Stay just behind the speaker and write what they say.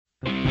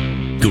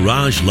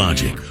Garage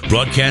Logic,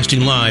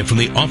 broadcasting live from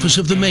the office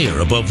of the mayor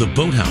above the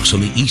boathouse on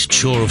the east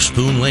shore of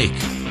Spoon Lake.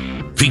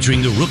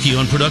 Featuring the rookie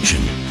on production,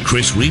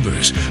 Chris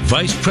Reavers,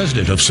 vice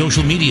president of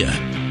social media,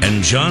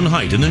 and John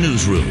Haidt in the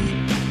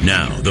newsroom.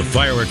 Now, the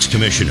fireworks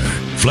commissioner,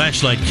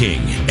 flashlight king,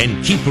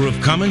 and keeper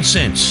of common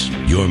sense,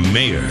 your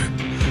mayor,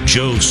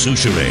 Joe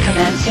Soucheray.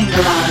 Commencing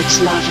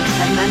Garage Logic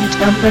segment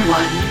number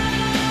 1.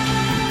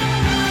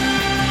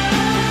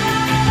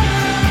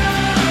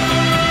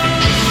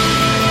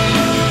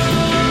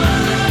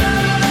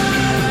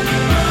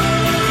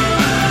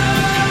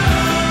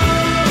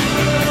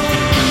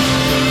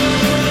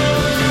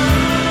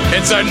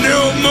 It's a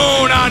new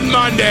moon on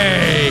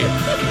Monday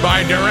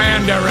by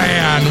Duran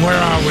Duran. Where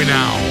are we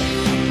now?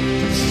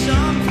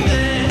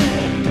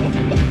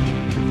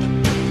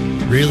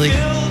 Really?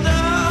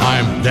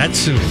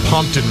 That's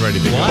pumped and ready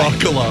to go.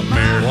 Buckle up,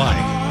 Mayor. Why?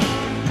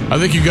 I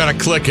think you got to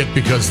click it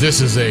because this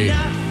is a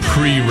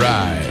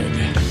pre-ride.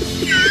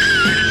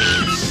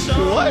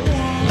 What?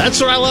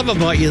 That's what I love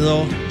about you,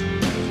 though.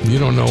 You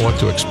don't know what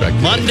to expect.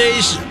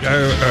 Mondays,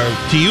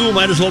 to you,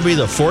 might as well be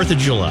the 4th of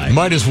July.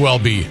 Might as well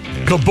be.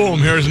 Kaboom,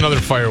 here's another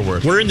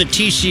firework. We're in the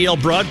TCL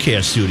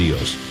broadcast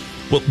studios.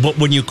 But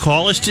when you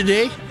call us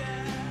today,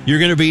 you're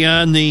going to be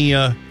on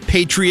the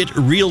Patriot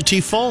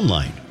Realty phone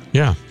line.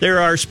 Yeah. There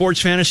are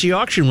sports fantasy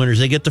auction winners.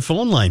 They get the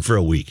phone line for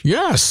a week.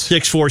 Yes.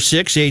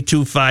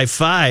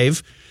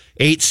 646-8255,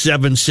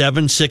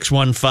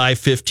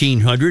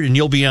 877-615-1500, and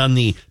you'll be on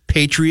the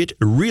Patriot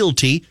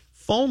Realty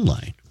phone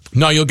line.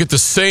 Now, you'll get the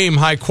same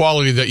high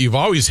quality that you've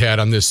always had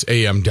on this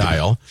AM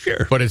dial.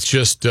 Sure. But it's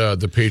just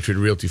the Patriot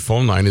Realty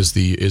phone line is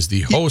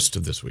the host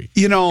of this week.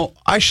 You know,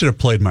 I should have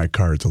played my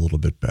cards a little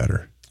bit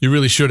better. You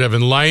really should have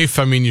in life.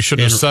 I mean, you should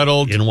have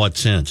settled. In what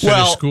sense?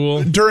 Well,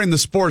 school. During the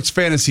sports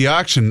fantasy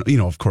auction, you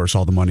know, of course,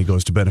 all the money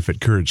goes to benefit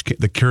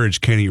the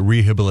Courage Kenny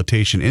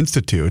Rehabilitation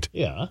Institute.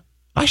 Yeah.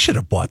 I should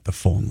have bought the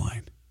phone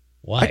line.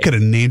 Why? I could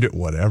have named it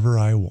whatever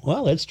I want.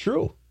 Well, that's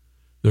true.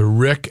 The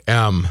Rick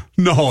M.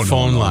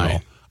 phone line.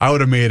 No. I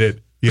would have made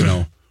it, you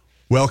know,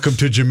 welcome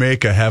to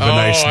Jamaica. Have a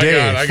nice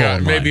day. I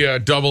got maybe a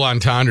double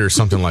entendre or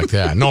something like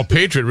that. No,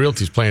 Patriot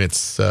Realty's playing it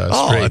straight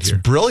that's here.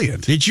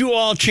 brilliant. Did you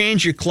all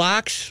change your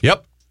clocks?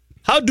 Yep.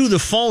 How do the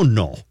phone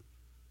know?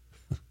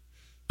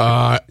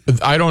 I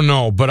don't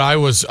know, but I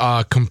was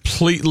I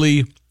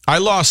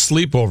lost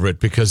sleep over it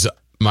because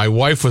my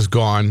wife was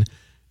gone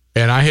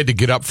and I had to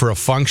get up for a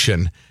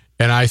function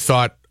and I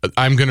thought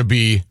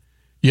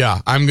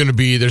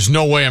there's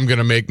no way I'm going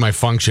to make my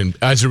function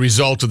as a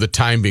result of the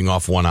time being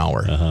off 1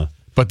 hour. Uh-huh.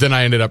 But then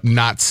I ended up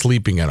not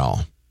sleeping at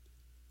all.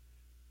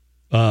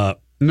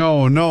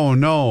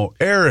 No.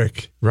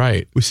 Eric.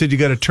 Right. We said you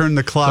got to turn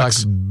the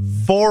clocks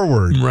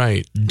forward.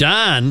 Right.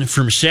 Don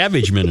from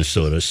Savage,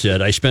 Minnesota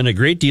said, I spent a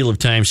great deal of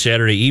time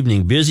Saturday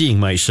evening busying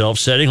myself,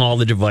 setting all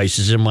the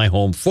devices in my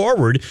home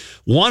forward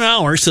 1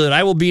 hour so that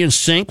I will be in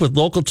sync with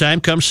local time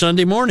come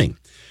Sunday morning.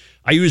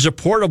 I use a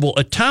portable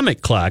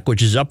atomic clock,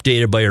 which is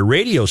updated by a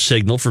radio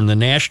signal from the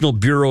National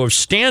Bureau of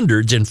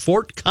Standards in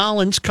Fort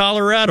Collins,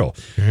 Colorado,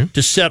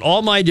 to set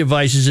all my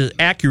devices as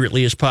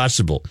accurately as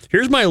possible.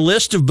 Here's my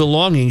list of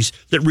belongings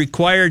that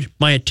required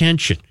my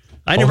attention.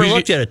 I never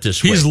looked at it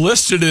this way. He's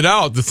listed it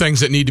out, the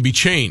things that need to be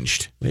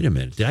changed. Wait a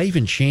minute. Did I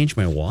even change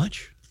my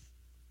watch?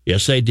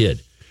 Yes, I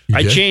did. You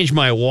did? Changed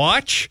my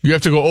watch. You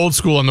have to go old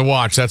school on the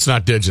watch. That's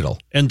not digital.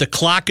 And the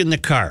clock in the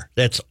car.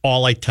 That's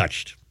all I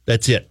touched.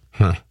 That's it.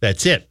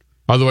 That's it.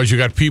 Otherwise, you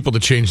got people to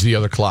change the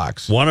other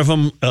clocks. One of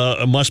them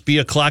must be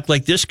a clock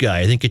like this guy.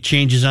 I think it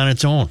changes on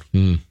its own.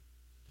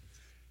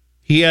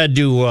 He had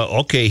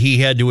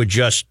to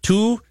adjust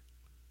 2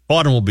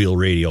 automobile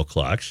radio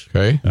clocks.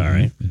 Okay. All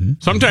right. Mm-hmm.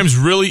 Sometimes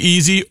really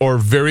easy or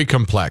very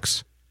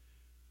complex.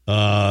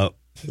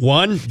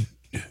 One.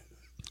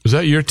 Was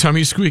that your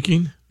tummy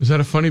squeaking? Was that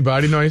a funny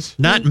body noise?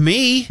 Not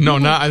me. No,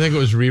 I think it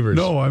was Reavers.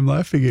 No, I'm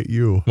laughing at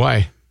you.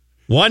 Why?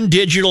 One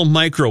digital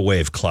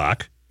microwave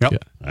clock. Yep. Yeah.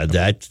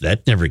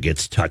 That never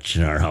gets touched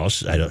in our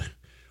house.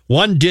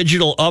 One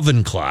digital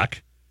oven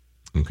clock.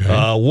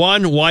 Okay.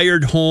 One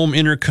wired home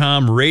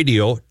intercom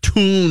radio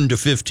tuned to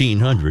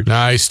 1500.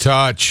 Nice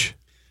touch.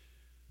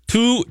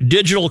 2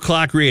 digital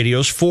clock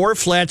radios, 4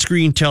 flat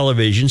screen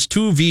televisions,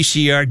 2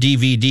 VCR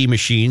DVD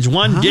machines,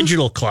 1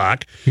 digital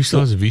clock. He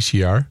still has a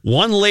VCR?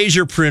 1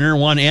 laser printer,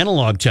 1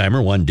 analog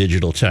timer, 1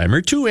 digital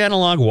timer, 2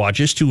 analog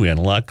watches, 2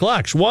 analog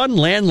clocks, 1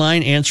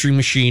 landline answering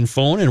machine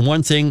phone, and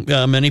one thing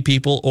many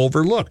people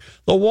overlook,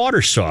 the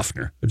water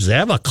softener. Does it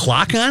have a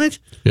clock on it?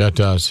 Yeah, it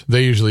does.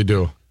 They usually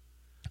do.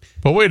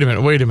 But wait a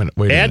minute.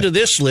 Add to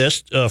this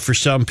list, for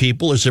some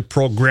people, is a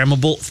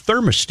programmable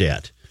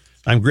thermostat.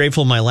 I'm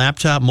grateful my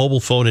laptop,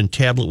 mobile phone, and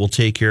tablet will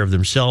take care of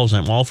themselves.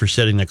 I'm all for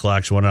setting the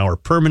clocks 1 hour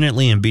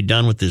permanently and be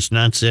done with this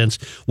nonsense.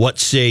 What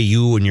say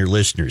you and your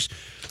listeners?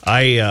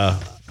 I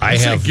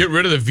have get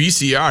rid of the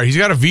VCR. He's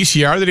got a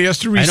VCR that he has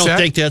to reset. I don't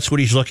think that's what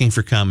he's looking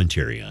for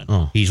commentary on.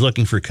 Oh. He's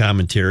looking for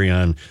commentary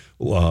on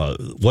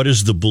what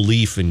is the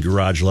belief in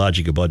Garage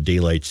Logic about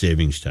daylight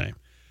savings time.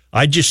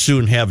 I'd just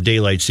soon have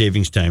daylight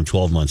savings time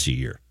 12 months a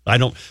year.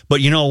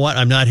 But you know what?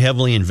 I'm not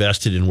heavily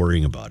invested in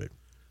worrying about it.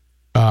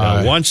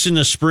 Once in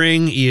the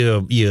spring, you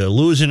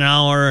lose an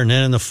hour, and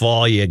then in the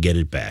fall, you get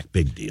it back.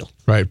 Big deal.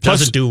 Right.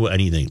 Doesn't do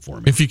anything for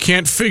me. If you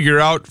can't figure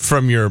out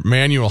from your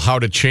manual how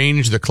to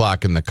change the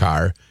clock in the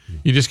car,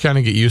 you just kind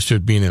of get used to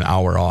it being an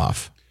hour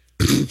off.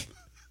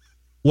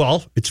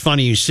 Well, it's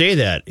funny you say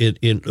that.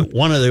 In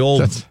one of the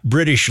old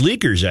British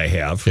leakers I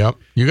have, Yep,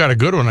 you got a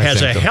good one.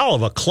 has I think, a hell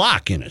of a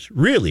clock in it.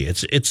 Really,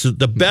 it's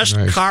the best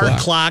Nice car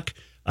clock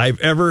I've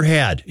ever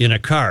had in a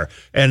car,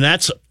 and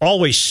that's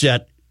always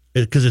set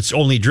because it's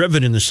only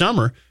driven in the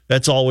summer.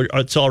 It's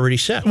already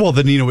set. Well,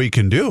 then you know what you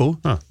can do?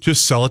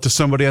 Just sell it to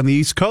somebody on the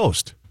East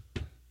Coast.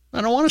 I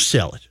don't want to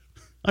sell it.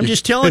 I'm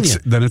just telling you.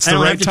 Then it's the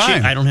right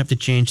time. I don't have to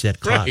change that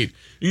clock. Right.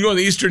 You can go in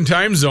the Eastern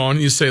time zone.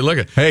 You say, "Look,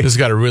 Hey, this has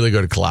got a really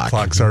good clock.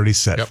 Clock's already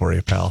set for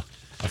you, pal."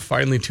 A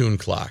finely tuned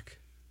clock."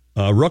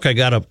 Rook, I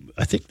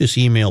think this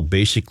email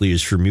basically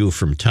is from you,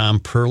 from Tom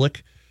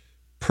Perlich.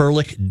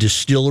 Perlich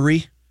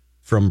Distillery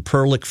from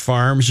Perlich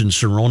Farms in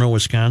Serona,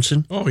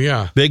 Wisconsin. Oh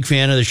yeah. Big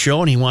fan of the show,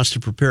 and he wants to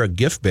prepare a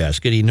gift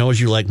basket. He knows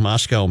you like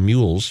Moscow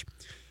mules.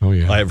 Oh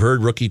yeah. I've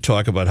heard Rookie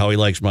talk about how he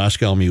likes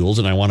Moscow mules,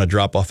 and I want to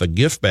drop off a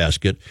gift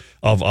basket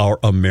of our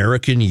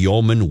American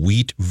Yeoman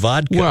wheat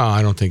vodka. Well,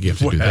 I don't think you have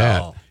to do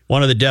that.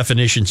 One of the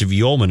definitions of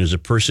yeoman is a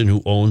person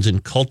who owns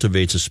and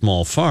cultivates a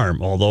small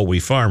farm, although we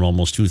farm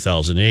almost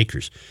 2,000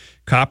 acres.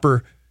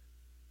 Copper.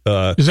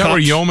 Is that where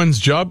yeoman's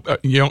job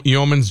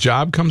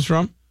comes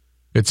from?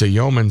 It's a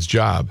yeoman's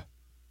job.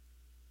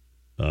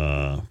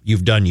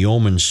 You've done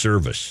yeoman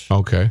service.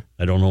 Okay.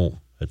 I don't know.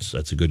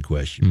 That's a good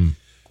question.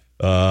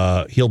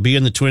 He'll be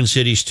in the Twin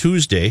Cities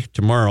Tuesday,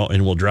 tomorrow,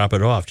 and we'll drop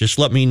it off. Just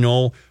let me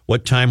know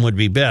what time would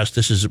be best.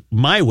 This is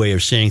my way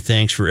of saying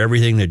thanks for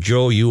everything that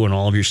Joe, you, and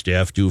all of your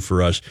staff do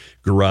for us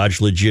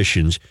garage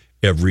logicians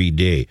every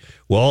day.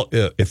 Well,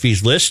 if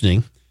he's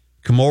listening,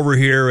 come over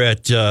here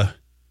at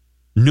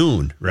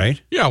noon,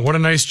 right? Yeah, what a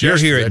nice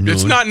gesture. You're here at noon.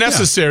 It's not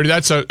necessary.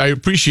 I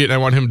appreciate it. I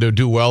want him to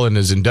do well in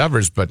his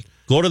endeavors, but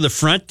go to the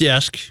front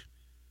desk.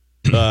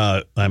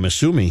 I'm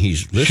assuming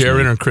he's listening.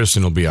 Sharon or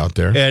Kristen will be out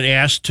there. And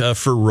asked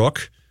for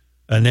Rook,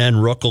 and then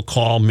Rook will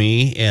call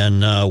me,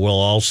 and we'll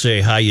all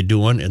say, how you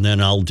doing? And then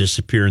I'll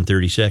disappear in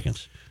 30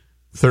 seconds.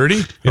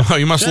 30? Oh,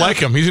 you must like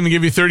him. He's going to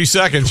give you 30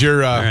 seconds.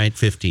 You're all right,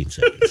 15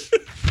 seconds.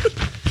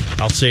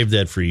 I'll save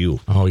that for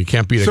you. Oh, you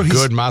can't beat a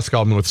good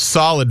Moscow with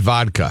solid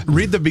vodka.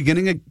 Read the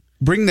beginning.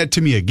 Bring that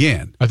to me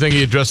again. I think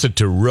he addressed it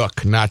to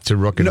Rook, not to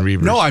Rook and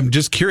Reavers. No, I'm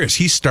just curious.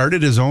 He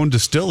started his own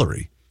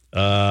distillery.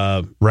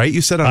 Right?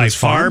 You said on his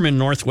farm in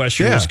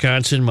northwestern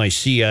Wisconsin. My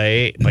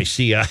CI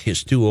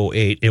is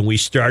 208, and we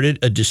started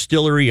a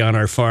distillery on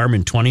our farm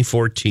in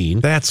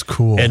 2014. That's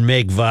cool. And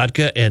make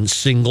vodka and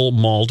single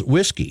malt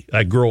whiskey.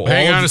 I grow.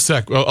 Hang on a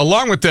sec. Well,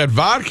 along with that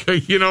vodka,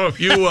 if you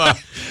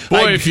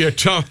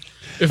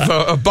if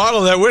a bottle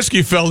of that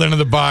whiskey fell into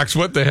the box,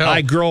 what the hell?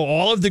 I grow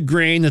all of the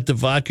grain that the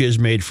vodka is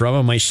made from,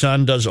 and my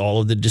son does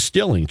all of the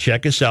distilling.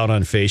 Check us out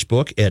on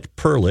Facebook at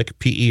Perlich,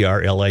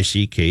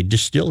 Perlick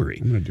Distillery.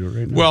 I'm going to do it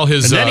right now. Well,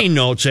 and then he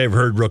notes, I've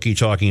heard Rookie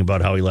talking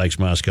about how he likes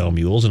Moscow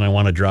mules, and I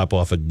want to drop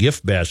off a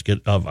gift basket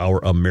of our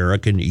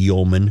American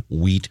Yeoman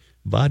wheat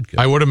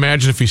vodka. I would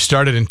imagine if he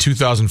started in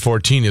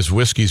 2014, his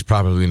whiskey's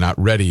probably not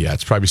ready yet.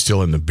 It's probably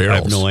still in the barrels.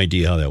 I have no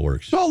idea how that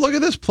works. Oh, look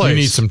at this place. You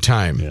need some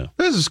time. Yeah.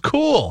 This is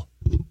cool.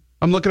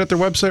 I'm looking at their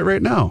website right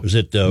now. Is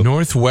it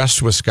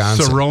Northwest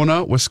Wisconsin?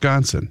 Serona,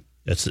 Wisconsin.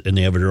 And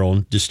they have their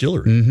own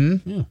distillery.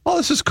 Mm-hmm. Yeah. Oh,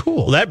 this is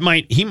cool.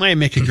 Well, he might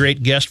make a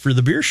great guest for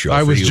the beer show.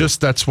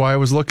 That's why I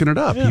was looking it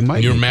up. Yeah. He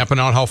might. You're mapping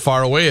out how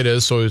far away it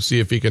is, so we'll see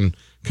if he can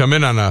come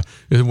in on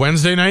is it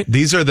Wednesday night?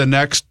 These are the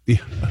next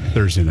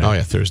Thursday night. Oh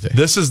yeah, Thursday.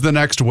 This is the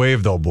next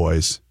wave, though,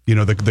 boys. You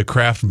know the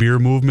craft beer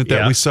movement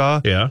that we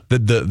saw. Yeah.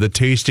 The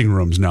tasting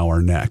rooms now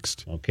are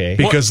next. Okay.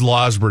 Because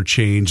laws were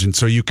changed, and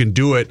so you can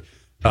do it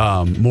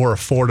more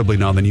affordably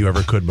now than you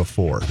ever could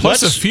before.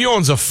 Plus, if he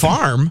owns a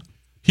farm,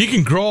 he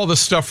can grow all this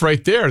stuff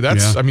right there.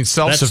 That's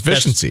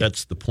self-sufficiency.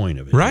 That's the point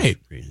of it. Right.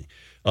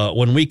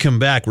 When we come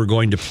back, we're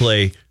going to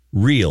play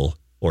real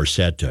or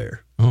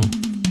satire. Oh.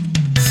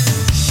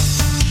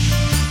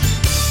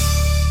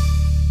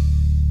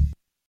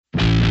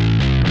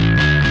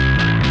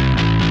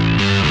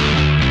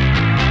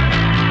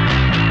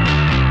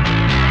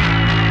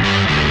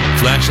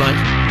 Flashlight?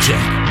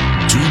 Check.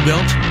 Tool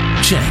belt?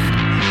 Check.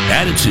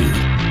 Attitude?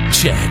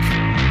 Check.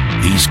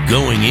 He's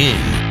going in.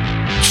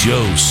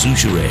 Joe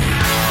Soucheray.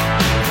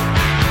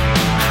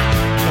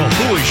 Well,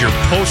 who is your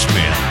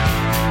postman?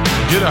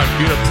 You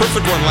had a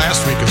perfect one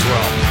last week as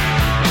well.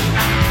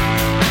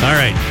 All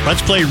right,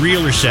 let's play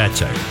real or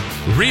satire.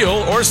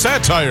 Real or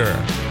satire?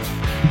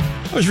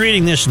 I was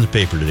reading this in the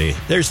paper today.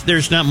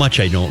 There's not much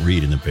I don't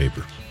read in the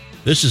paper.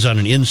 This is on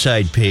an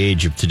inside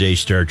page of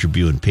today's Star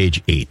Tribune,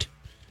 page 8.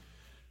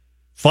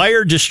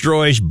 Fire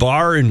destroys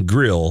bar and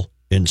grill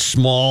in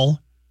small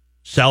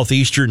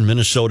southeastern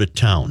Minnesota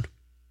town.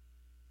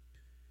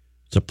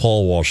 It's a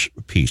Paul Walsh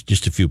piece,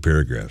 just a few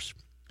paragraphs.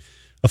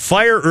 A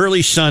fire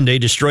early Sunday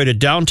destroyed a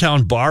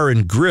downtown bar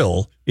and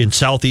grill in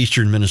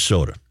southeastern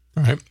Minnesota.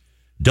 All right.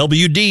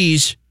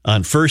 WD's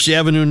on 1st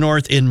Avenue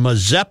North in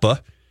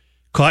Mazeppa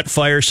caught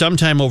fire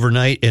sometime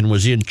overnight and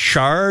was in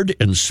charred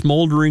and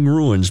smoldering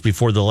ruins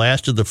before the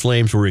last of the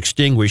flames were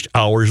extinguished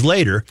hours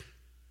later,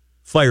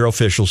 fire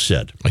officials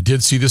said. I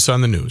did see this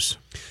on the news.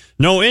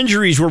 No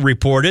injuries were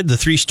reported. The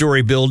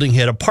 3-story building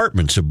had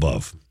apartments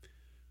above.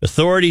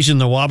 Authorities in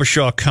the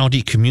Wabasha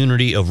County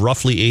community of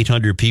roughly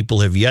 800 people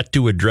have yet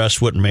to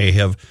address what may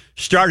have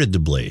started the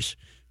blaze.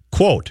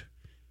 Quote,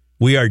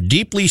 "We are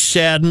deeply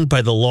saddened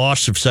by the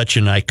loss of such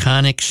an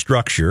iconic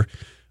structure,"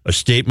 a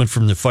statement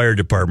from the fire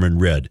department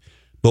read,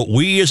 "but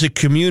we as a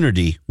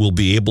community will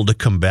be able to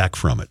come back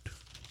from it."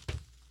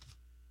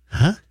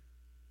 Huh?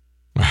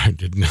 I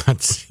did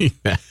not see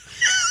that.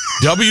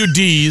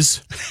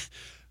 WDs.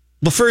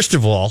 Well, first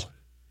of all,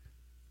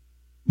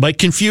 my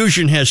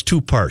confusion has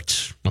two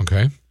parts.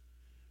 Okay.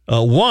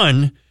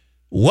 One,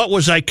 what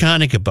was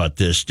iconic about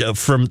this?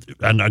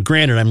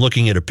 Granted, I'm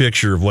looking at a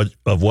picture of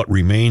what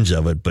remains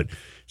of it, but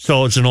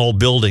so it's an old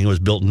building. It was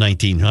built in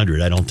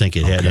 1900. I don't think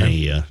it had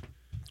any.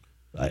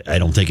 I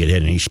don't think it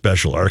had any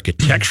special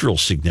architectural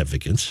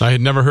significance. I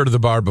had never heard of the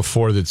bar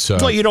before. That's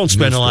well, you don't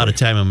spend a lot of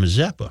time in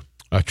Mazeppa.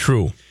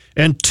 True.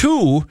 And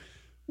two,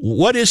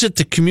 what is it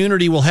the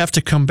community will have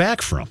to come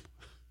back from?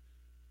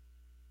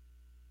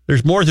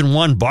 There's more than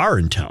one bar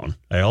in town.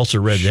 I also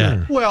read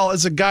that. Well,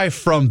 as a guy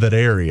from that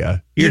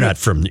area, You're not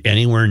from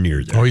anywhere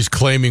near there. Oh, he's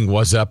claiming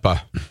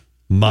Wazeppa.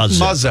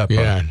 Mazeppa.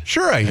 Yeah.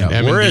 Sure I am.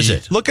 And Where M&D. is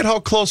it? Look at how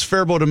close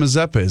Faribault to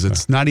Mazeppa is.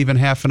 It's not even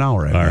half an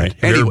hour. All right.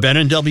 Have you ever been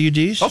in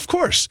WD's? Of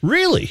course.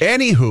 Really?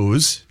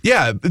 Anywho's,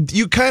 yeah,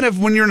 you kind of,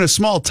 when you're in a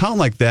small town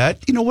like that,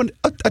 when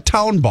a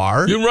town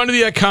bar, You run to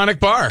the iconic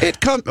bar.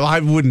 I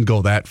wouldn't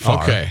go that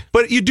far. Okay.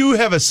 But you do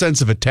have a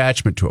sense of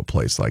attachment to a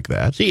place like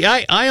that. See,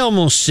 I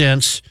almost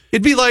sense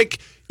It'd be like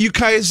you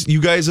guys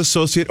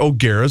associate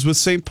O'Gara's with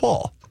St.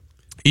 Paul.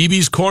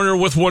 EB's Corner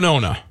with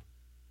Winona.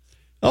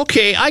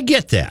 okay, I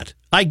get that.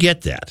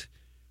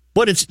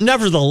 But it's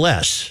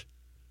nevertheless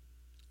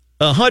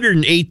a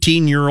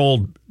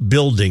 118-year-old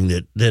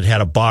building that had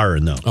a bar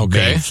in the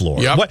main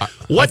floor. Yep.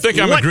 I think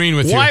I'm agreeing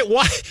with you.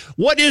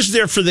 What is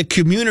there for the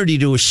community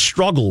to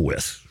struggle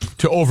with?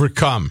 To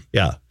overcome.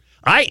 Yeah.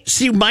 I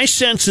see. My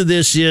sense of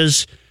this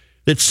is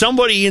that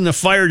somebody in the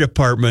fire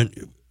department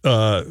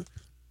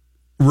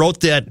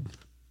wrote that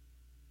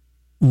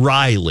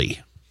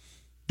Riley,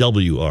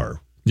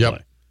 W-R.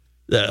 Yep.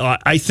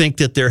 I think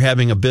that they're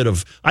having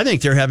I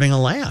think they're having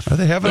a laugh. Are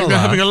they having They're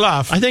having a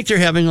laugh. I think they're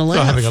having a laugh.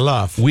 They're having a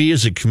laugh. We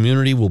as a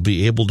community will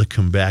be able to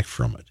come back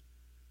from it.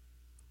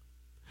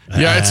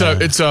 Yeah,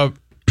 it's a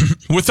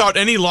without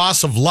any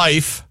loss of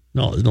life.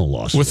 No, there's no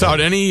loss. Without of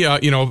life. any,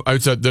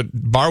 the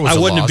bar was. I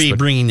a wouldn't loss, be but-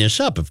 bringing this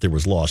up if there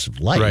was loss of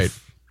life. Right.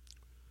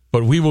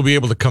 But we will be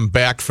able to come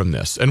back from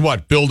this and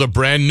build a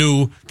brand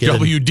new Get a-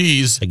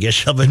 WD's. I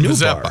guess you'll have a new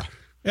Mazeppa. bar.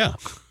 Yeah.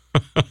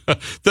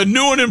 The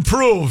new and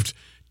improved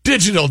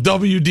digital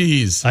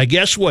WD's. I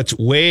guess what's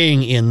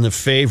weighing in the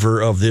favor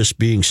of this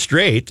being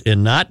straight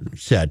and not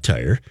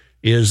satire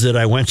is that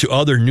I went to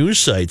other news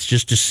sites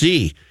just to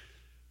see.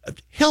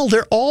 Hell,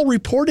 they're all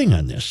reporting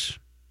on this.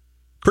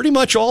 Pretty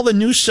much all the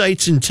news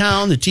sites in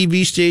town, the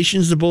TV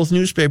stations, both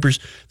newspapers,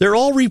 they're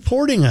all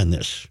reporting on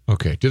this.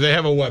 Okay. Do they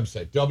have a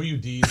website?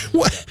 WD's.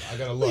 What? I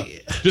gotta look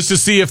just to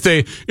see if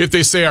they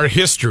say our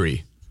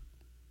history.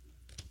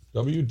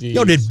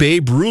 WD's. Did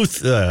Babe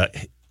Ruth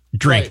drink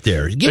Right.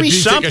 there? Give me Did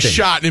he something. Take a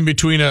shot in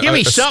between Give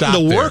me a something stop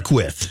to there. work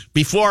with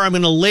before I'm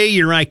going to lay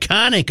your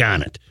iconic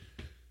on it.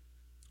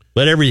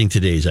 But everything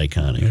today is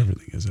iconic.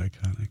 Everything is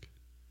iconic.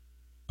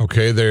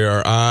 Okay, they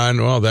are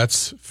on. Well,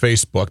 that's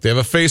Facebook. They have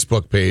a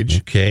Facebook page.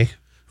 Okay.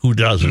 Who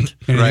doesn't?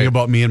 Anything Right.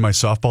 about me and my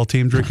softball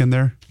team drinking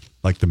there?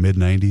 Like the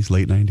mid-'90s,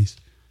 late 90s?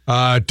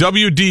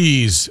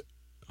 WD's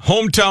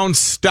hometown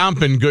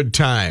stomping good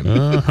time.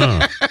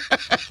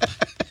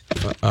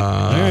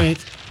 All right.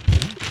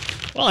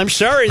 Well, I'm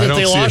sorry I that don't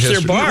they see a lost their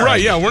history. bar.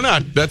 Right? Yeah, we're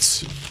not.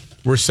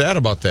 We're sad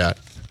about that.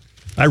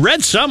 I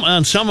read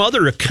on some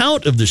other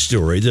account of the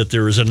story that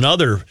there is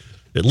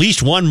at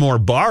least one more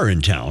bar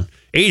in town.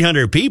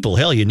 800 people.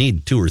 Hell, you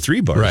need 2 or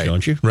 3 bars, Right?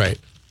 don't you? Right.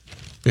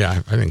 Yeah,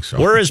 I think so.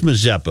 Where is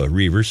Mazeppa,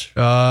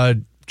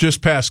 Reavers?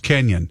 Just past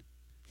Kenyon.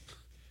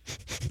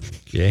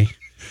 Okay.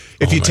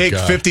 If you my take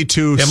God.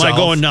 52 Am south, I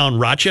going down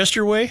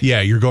Rochester way?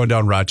 Yeah, you're going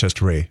down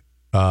Rochester Way.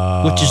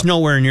 Which is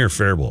nowhere near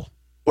Faribault.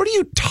 What are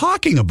you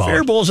talking about?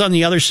 Faribault's on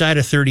the other side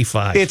of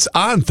 35. It's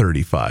on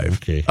 35.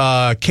 Okay.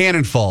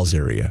 Cannon Falls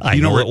area. I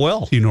know where, it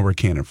well. You know where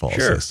Cannon Falls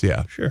Sure, is.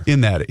 Yeah. sure.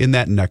 In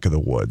that neck of the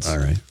woods. All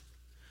right.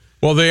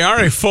 Well, they are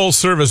a full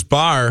service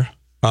bar.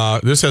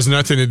 This has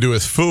nothing to do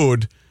with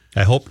food.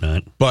 I hope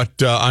not.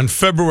 But on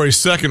February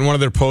 2nd, one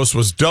of their posts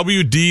was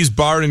WD's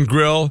Bar and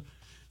Grill.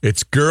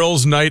 It's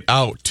Girls' Night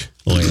Out.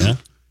 Oh, yeah?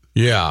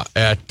 Yeah,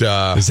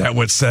 Is that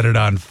what set it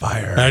on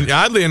fire? and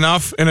oddly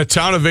enough, in a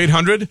town of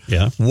 800,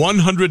 Yeah.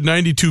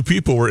 192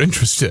 people were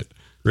interested.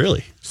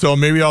 Really? So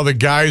maybe all the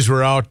guys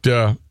were out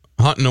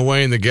hunting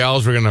away, and the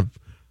gals were going to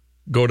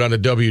go down to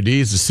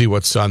WD's to see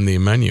what's on the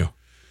menu.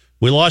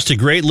 We lost a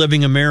great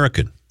living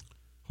American,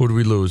 Who did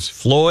we lose?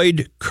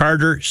 Floyd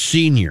Carter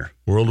Sr.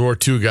 World War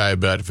II guy, I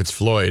bet, if it's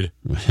Floyd.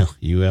 Well,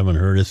 you haven't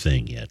heard a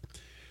thing yet.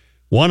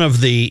 One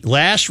of the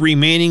last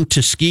remaining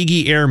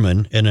Tuskegee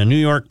airmen and a New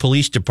York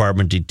Police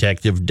Department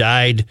detective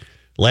died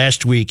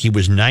last week. He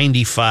was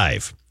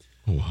 95.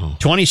 Oh, wow.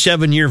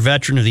 27-year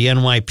veteran of the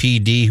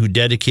NYPD who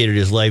dedicated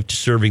his life to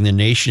serving the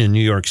nation in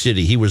New York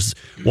City. He was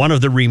one of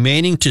the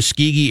remaining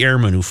Tuskegee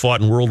airmen who fought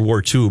in World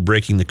War II,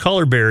 breaking the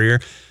color barrier.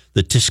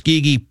 The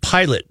Tuskegee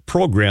pilot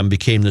program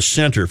became the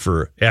center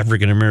for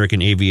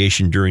African-American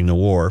aviation during the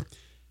war.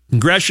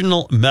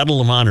 Congressional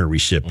Medal of Honor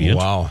recipient. Oh,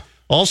 wow.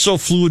 Also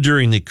flew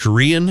during the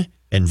Korean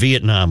and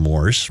Vietnam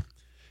Wars,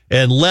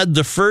 and led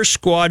the first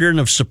squadron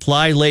of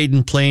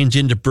supply-laden planes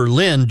into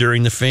Berlin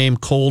during the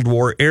famed Cold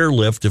War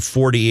airlift of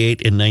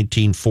 48 in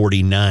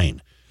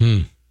 1949.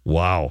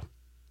 Wow.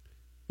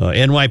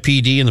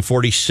 NYPD in the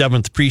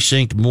 47th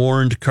Precinct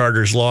mourned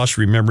Carter's loss,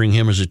 remembering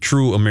him as a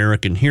true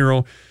American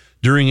hero.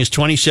 During his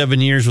 27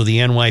 years with the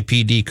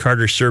NYPD,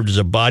 Carter served as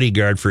a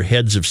bodyguard for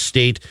heads of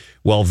state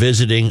while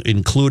visiting,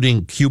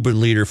 including Cuban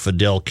leader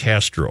Fidel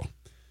Castro.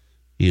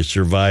 He is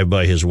survived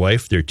by his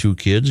wife, their 2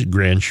 kids,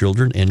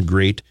 grandchildren, and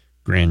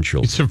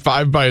great-grandchildren. He's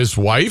survived by his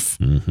wife,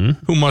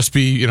 who must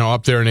be,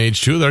 up there in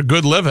age too. They're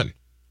good living.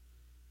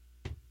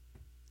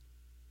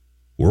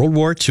 World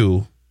War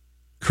II,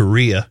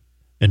 Korea,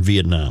 and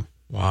Vietnam.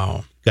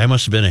 Wow. Guy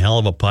must have been a hell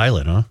of a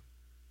pilot, huh?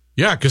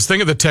 Yeah, because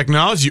think of the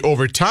technology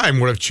over time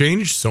would have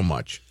changed so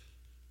much.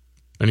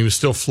 And he was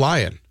still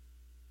flying.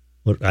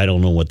 But I don't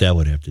know what that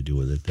would have to do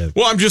with it.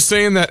 Well, I'm just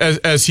saying that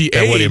as he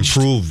that aged, would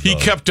improve, he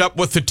kept up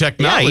with the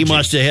technology. Yeah, he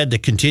must have had to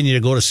continue to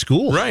go to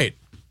school. Right.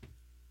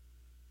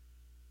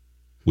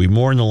 We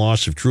mourn the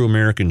loss of true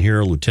American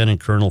hero, Lieutenant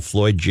Colonel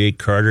Floyd J.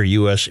 Carter,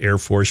 U.S. Air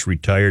Force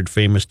retired,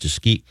 famous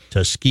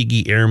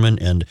Tuskegee Airman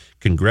and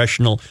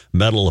Congressional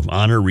Medal of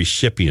Honor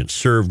recipient.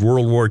 Served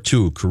World War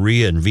II,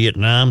 Korea, and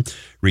Vietnam.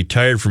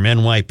 Retired from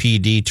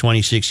NYPD,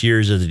 26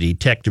 years as a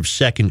detective,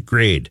 2nd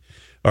grade.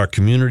 Our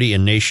community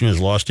and nation has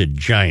lost a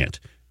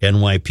giant.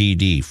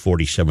 NYPD,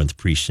 47th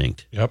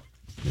Precinct. Yep.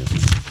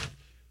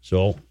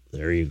 So,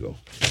 there you go.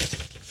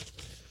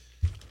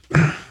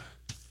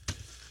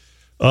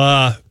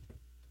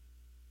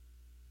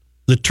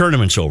 The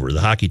tournament's over.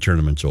 The hockey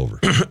tournament's over.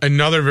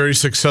 Another very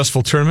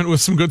successful tournament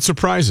with some good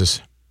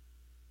surprises.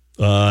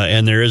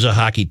 And there is a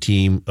hockey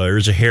team.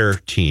 There's a hair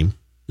team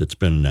that's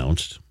been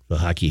announced. The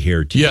hockey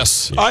hair team.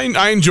 Yes. Yeah.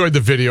 I enjoyed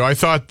the video. I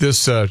thought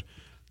this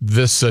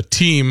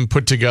team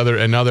put together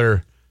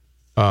another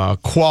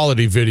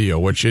quality video,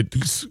 which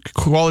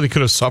quality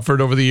could have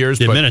suffered over the years.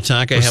 Did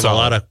Minnetonka have a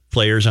lot of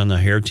players on the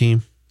hair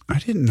team? I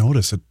didn't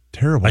notice a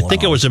terrible I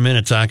think it was a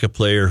Minnetonka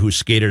player who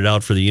skated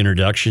out for the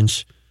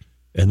introductions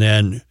and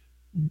then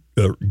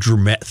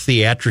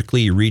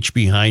theatrically reached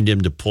behind him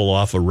to pull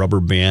off a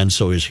rubber band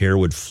so his hair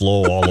would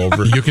flow all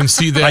over. You can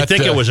see that. I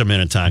think it was a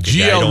Minnetonka guy.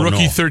 GL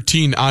Rookie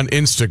 13 on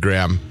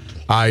Instagram.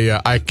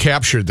 I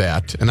captured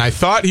that, and I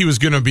thought he was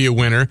going to be a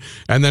winner.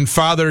 And then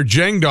Father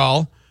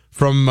Jengdahl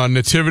from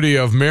Nativity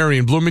of Mary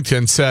in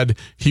Bloomington said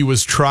he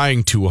was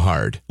trying too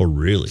hard. Oh,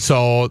 really?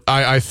 So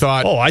I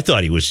thought. Oh, I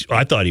thought he was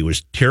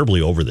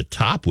terribly over the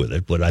top with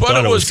it, but I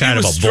thought it was kind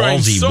of a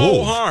ballsy so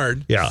move.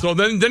 Hard. Yeah. So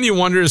then you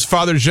wonder, is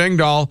Father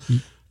Jengdahl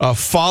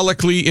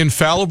follically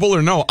infallible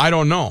or no? I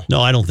don't know.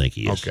 No, I don't think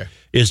he is. Okay.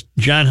 Is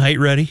John Height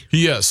ready?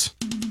 He is.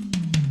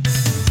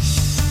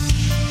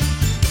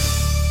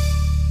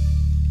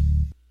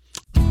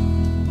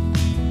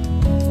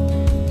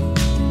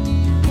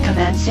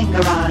 Commencing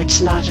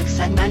Garage Logic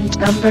segment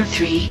number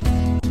 3.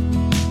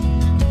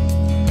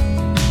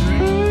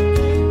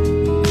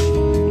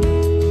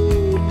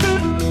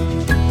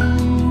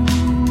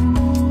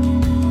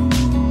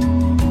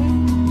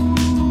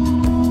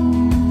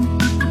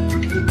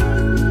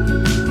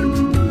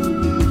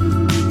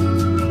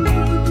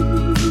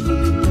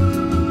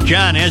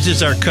 John, as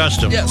is our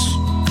custom. Yes.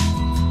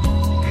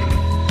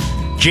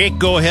 Jake,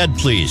 go ahead,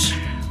 please.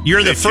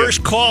 You're the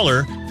first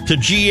caller to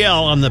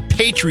GL on the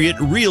Patriot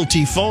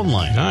Realty phone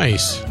line.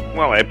 Nice.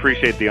 Well, I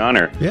appreciate the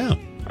honor. Yeah.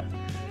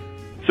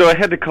 So I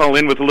had to call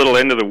in with a little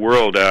end of the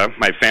world.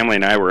 My family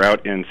and I were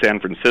out in San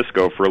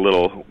Francisco for a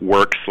little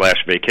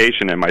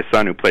work/vacation, and my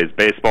son, who plays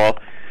baseball,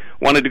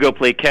 wanted to go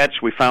play catch.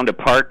 We found a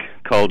park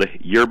called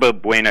Yerba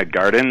Buena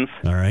Gardens.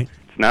 All right.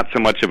 It's not so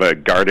much of a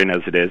garden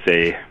as it is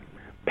a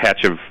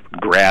patch of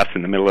grass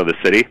in the middle of the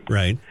city.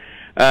 Right.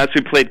 So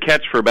we played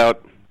catch for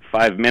about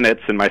 5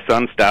 minutes, and my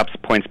son stops,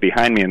 points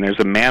behind me, and there's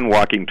a man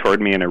walking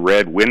toward me in a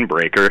red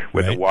windbreaker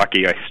with a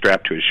walkie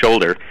strapped to his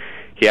shoulder.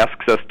 He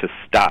asks us to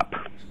stop.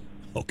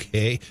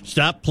 Okay.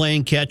 Stop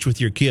playing catch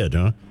with your kid,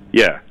 huh?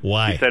 Yeah.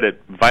 Why? He said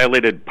it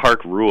violated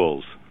park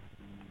rules.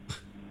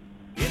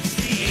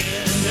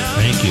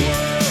 Thank you.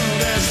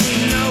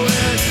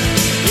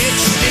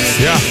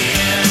 Yeah.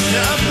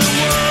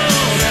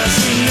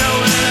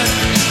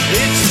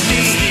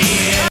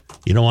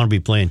 You don't want to be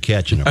playing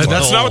catch in a park.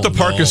 That's not what the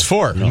park is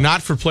for. No.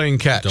 Not for playing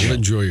catch. Don't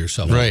enjoy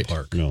yourself Right. in the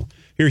park. No.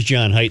 Here's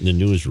John Height in the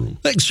newsroom.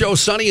 Thanks, Joe.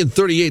 Sunny and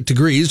 38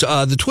 degrees.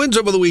 The Twins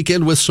over the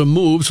weekend with some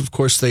moves. Of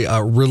course, they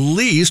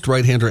released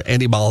right-hander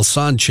Anibal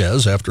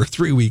Sanchez after a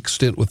 3-week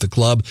stint with the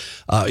club.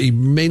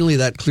 Mainly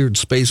that cleared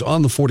space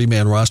on the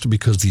 40-man roster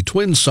because the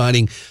Twins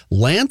signing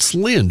Lance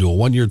Lynn to a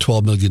 1-year,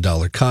 $12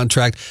 million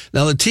contract.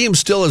 Now, the team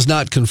still has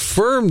not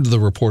confirmed the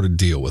reported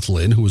deal with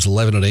Lynn, who was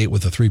 11-8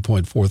 with a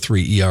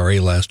 3.43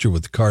 ERA last year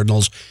with the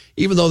Cardinals.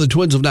 Even though the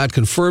Twins have not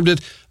confirmed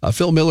it,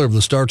 Phil Miller of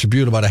the Star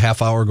Tribune about a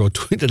half hour ago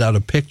tweeted out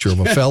a picture of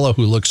a fellow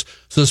who looks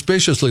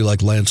suspiciously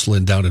like Lance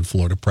Lynn down in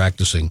Florida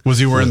practicing. Was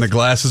he wearing the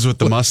glasses with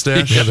the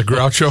mustache? Yeah, the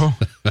Groucho.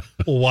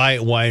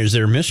 Why is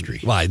there a mystery?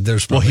 Why?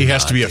 He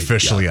has to be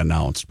officially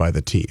announced by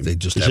the team. They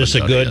just Is this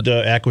a good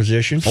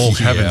acquisition? Oh,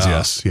 heavens,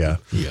 yes. Yeah.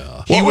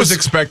 He was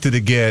expected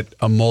to get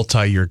a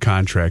multi-year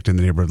contract in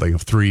the neighborhood,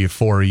 like 3 or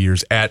 4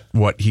 years at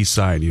what he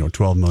signed,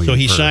 $12 million. So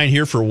he signed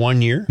here for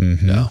 1 year?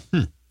 Yeah.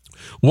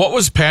 What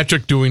was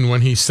Patrick doing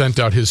when he sent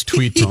out his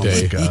tweet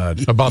today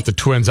about the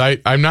Twins?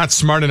 I'm not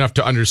smart enough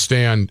to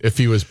understand if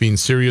he was being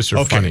serious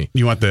or funny.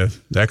 You want the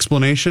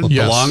explanation?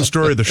 Yes. The long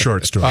story or the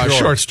short story?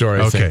 Short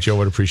story, I think Joe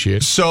would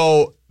appreciate.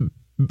 So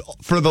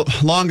for the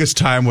longest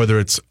time, whether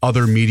it's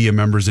other media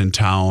members in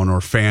town or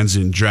fans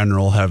in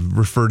general, have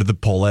referred to the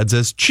Pohlads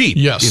as cheap.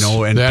 Yes,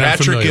 and that I'm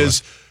Patrick familiar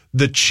is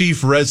the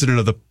chief resident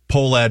of the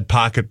Pohlad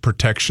Pocket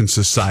Protection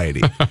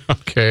Society.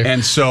 Okay.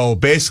 And so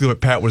basically what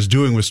Pat was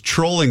doing was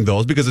trolling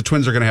those because the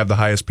Twins are going to have the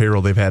highest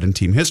payroll they've had in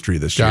team history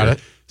this year. Got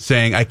it.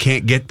 Saying, I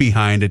can't get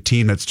behind a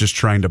team that's just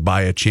trying to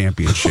buy a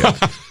championship.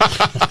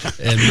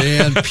 And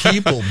man,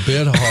 people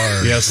bid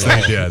hard. Yes,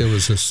 they did. It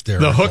was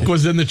hysterical. The hook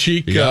was in the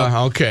cheek.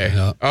 Yeah. Okay.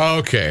 Yeah.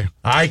 Okay.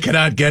 I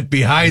cannot get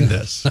behind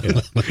this.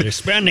 You're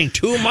spending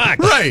too much.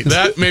 Right.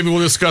 That maybe we'll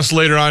discuss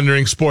later on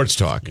during sports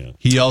talk.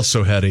 He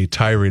also had a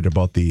tirade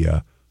about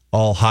the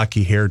all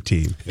hockey hair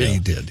team. Yeah, he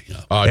did.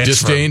 Yeah.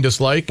 Disdain,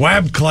 dislike.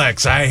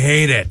 Webclicks, I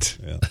hate it.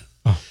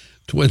 Yeah.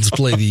 Twins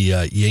play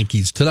the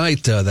Yankees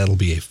tonight. That'll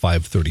be a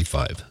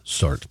 5:35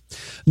 start.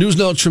 News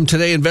notes from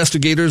today.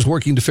 Investigators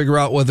working to figure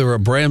out whether a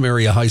Bram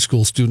area high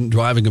school student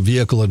driving a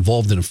vehicle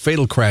involved in a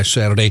fatal crash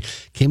Saturday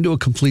came to a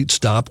complete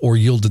stop or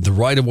yielded the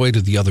right-of-way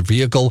to the other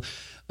vehicle.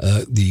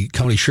 The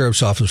county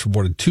sheriff's office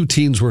reported 2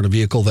 teens were in a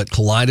vehicle that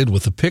collided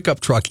with a pickup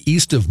truck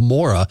east of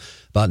Mora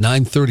about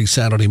 9:30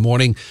 Saturday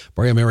morning.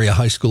 Bram area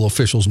high school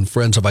officials and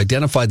friends have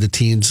identified the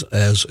teens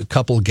as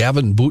couple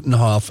Gavin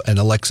Butenhoff and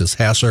Alexis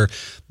Hasser.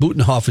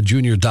 Butenhoff, a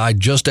junior, died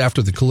just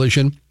after the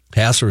collision.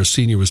 Hasser, a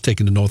senior, was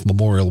taken to North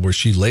Memorial, where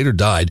she later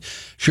died.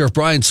 Sheriff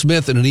Brian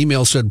Smith, in an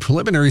email, said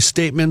preliminary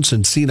statements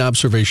and scene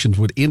observations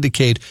would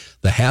indicate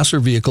the Hasser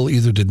vehicle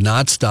either did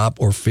not stop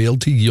or failed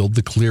to yield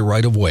the clear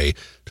right-of-way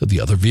to the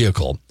other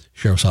vehicle.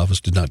 Sheriff's office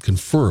did not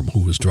confirm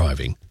who was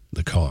driving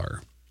the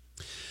car.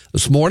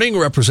 This morning,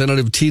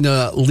 Representative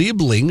Tina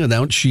Liebling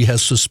announced she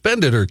has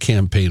suspended her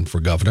campaign for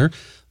governor.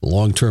 The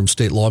long-term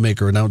state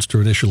lawmaker announced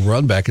her initial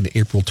run back in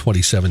April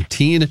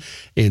 2017.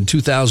 In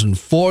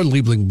 2004,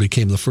 Liebling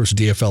became the first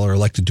DFLer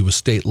elected to a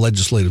state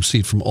legislative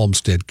seat from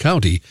Olmsted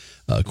County,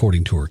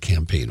 according to her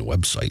campaign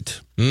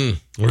website. We're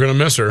going to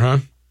miss her, huh?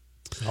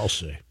 I'll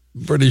say.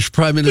 British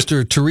Prime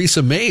Minister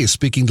Theresa May,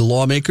 speaking to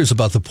lawmakers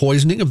about the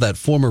poisoning of that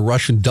former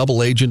Russian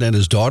double agent and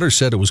his daughter,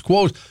 said it was,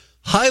 quote,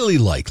 highly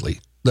likely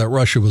that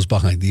Russia was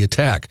behind the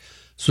attack.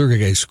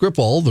 Sergei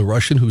Skripal, the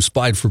Russian who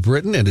spied for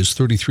Britain, and his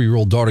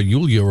 33-year-old daughter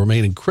Yulia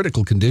remain in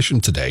critical condition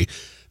today.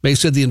 May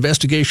said the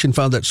investigation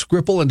found that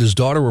Skripal and his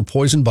daughter were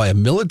poisoned by a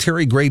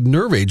military-grade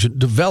nerve agent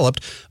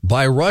developed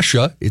by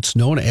Russia. It's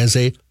known as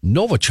a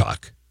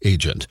Novichok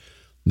agent.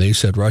 May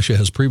said Russia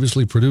has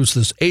previously produced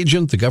this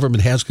agent. The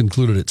government has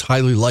concluded it's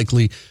highly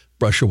likely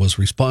Russia was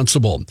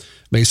responsible.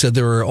 May said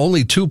there are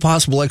only 2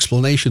 possible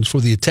explanations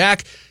for the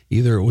attack.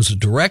 Either it was a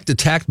direct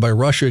attack by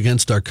Russia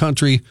against our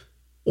country,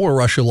 or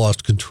Russia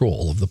lost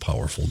control of the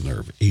powerful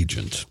nerve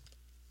agent.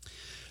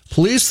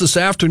 Police this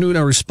afternoon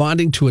are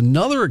responding to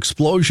another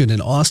explosion in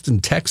Austin,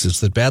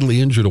 Texas that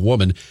badly injured a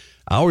woman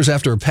hours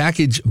after a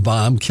package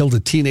bomb killed a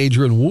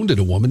teenager and wounded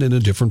a woman in a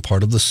different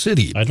part of the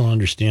city. I don't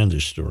understand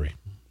this story.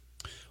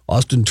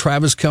 Austin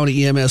Travis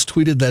County EMS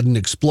tweeted that an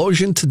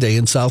explosion today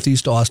in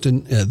southeast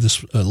Austin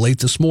late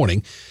this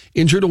morning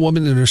injured a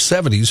woman in her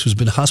 70s who's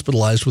been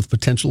hospitalized with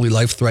potentially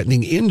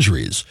life-threatening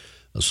injuries.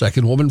 A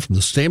second woman from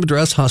the same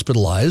address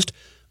hospitalized.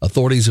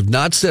 Authorities have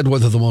not said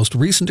whether the most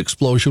recent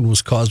explosion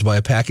was caused by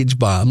a package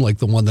bomb like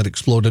the one that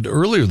exploded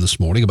earlier this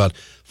morning about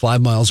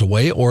 5 miles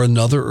away or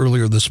another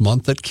earlier this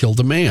month that killed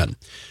a man.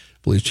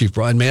 Police Chief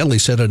Brian Manley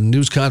said at a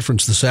news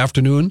conference this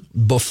afternoon,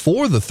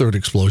 before the third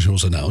explosion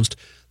was announced,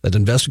 that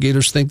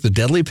investigators think the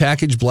deadly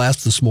package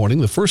blast this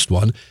morning, the first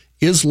one,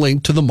 is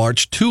linked to the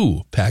March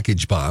 2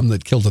 package bomb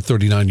that killed a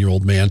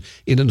 39-year-old man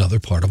in another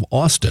part of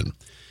Austin.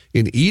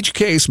 In each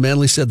case,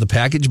 Manley said the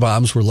package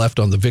bombs were left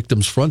on the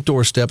victim's front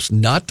doorsteps,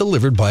 not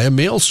delivered by a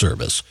mail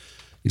service.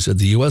 He said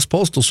the U.S.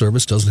 Postal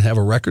Service doesn't have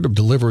a record of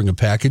delivering a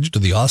package to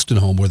the Austin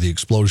home where the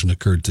explosion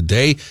occurred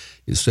today.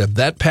 He said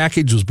that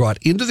package was brought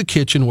into the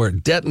kitchen where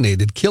it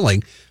detonated,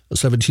 killing a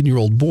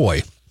 17-year-old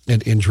boy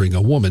and injuring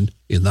a woman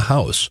in the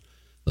house.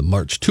 The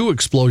March 2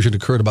 explosion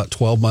occurred about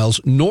 12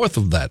 miles north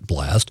of that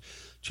blast.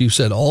 Chief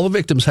said all the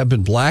victims have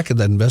been black and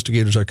that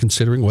investigators are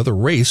considering whether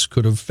race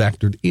could have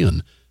factored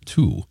in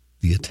to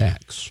the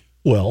attacks.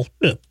 Well,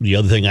 the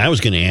other thing I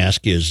was going to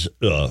ask is,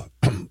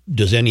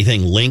 does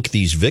anything link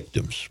these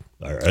victims?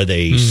 Are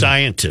they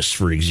scientists,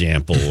 for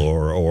example,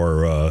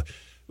 or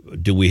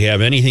do we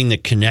have anything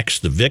that connects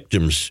the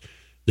victims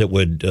that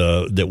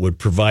would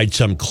provide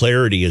some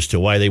clarity as to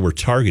why they were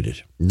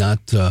targeted?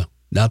 Not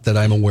that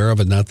I'm aware of,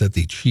 and not that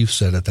the chief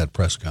said at that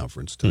press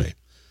conference today.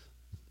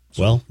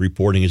 Well,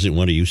 reporting isn't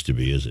what it used to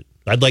be, is it?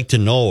 I'd like to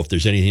know if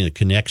there's anything that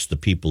connects the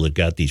people that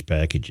got these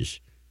packages.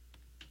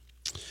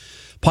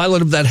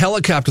 Pilot of that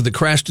helicopter that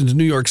crashed into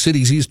New York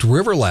City's East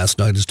River last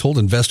night has told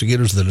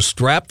investigators that a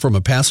strap from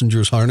a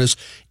passenger's harness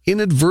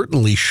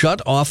inadvertently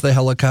shut off the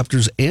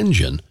helicopter's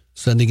engine,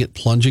 sending it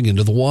plunging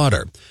into the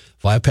water.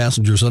 5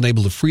 passengers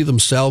unable to free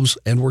themselves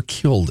and were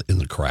killed in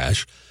the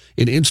crash.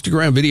 An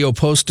Instagram video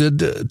posted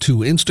to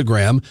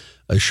Instagram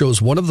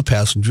shows one of the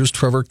passengers,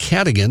 Trevor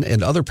Cadigan,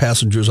 and other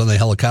passengers on the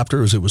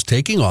helicopter as it was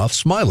taking off,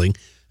 smiling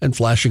and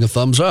flashing a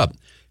thumbs up.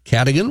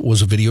 Cadigan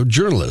was a video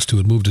journalist who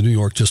had moved to New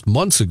York just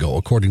months ago,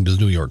 according to the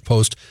New York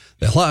Post.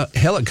 The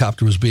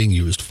helicopter was being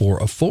used for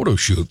a photo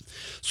shoot.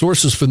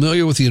 Sources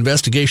familiar with the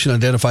investigation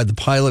identified the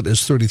pilot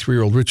as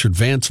 33-year-old Richard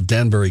Vance of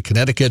Danbury,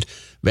 Connecticut.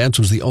 Vance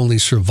was the only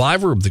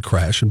survivor of the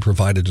crash and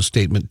provided a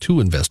statement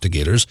to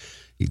investigators.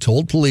 He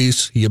told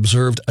police he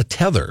observed a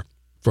tether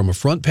from a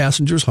front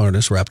passenger's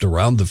harness wrapped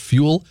around the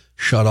fuel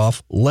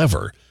shutoff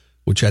lever,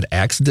 which had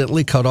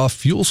accidentally cut off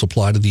fuel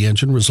supply to the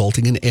engine,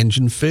 resulting in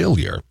engine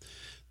failure.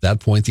 At that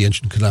point, the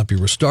engine could not be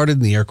restarted,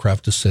 and the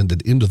aircraft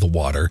descended into the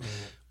water.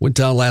 Went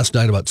down last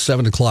night about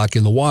 7 o'clock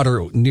in the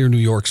water near New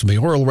York's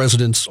mayoral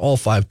residence. All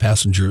 5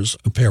 passengers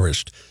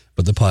perished,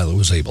 but the pilot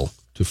was able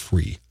to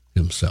free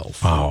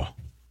himself. Wow.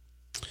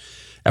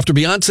 After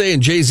Beyonce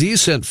and Jay-Z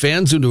sent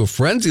fans into a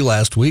frenzy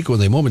last week when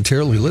they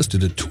momentarily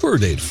listed a tour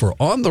date for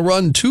On the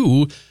Run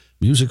 2,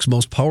 music's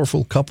most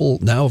powerful couple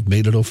now have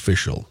made it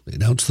official. They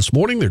announced this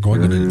morning they're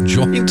going on a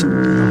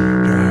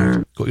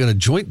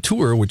joint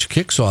tour, which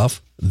kicks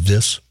off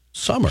this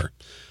summer.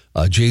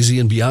 Jay-Z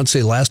and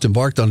Beyonce last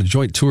embarked on a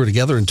joint tour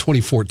together in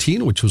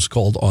 2014, which was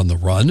called On the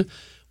Run,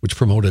 which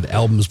promoted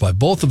albums by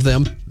both of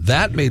them.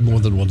 That made more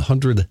than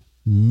 $100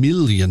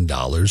 million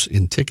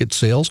in ticket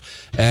sales.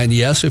 And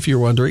yes, if you're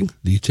wondering,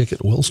 the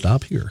ticket will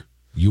stop here.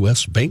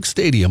 U.S. Bank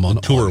Stadium on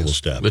Tour August. will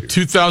stop. The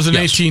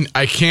 2018, yes.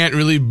 I can't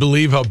really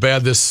believe how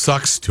bad this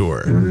sucks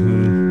tour.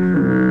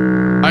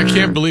 I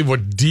can't believe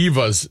what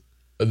divas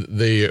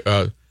they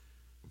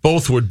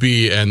both would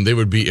be, and they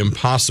would be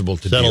impossible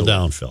to Settle deal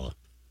down, with. fella.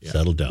 Yeah.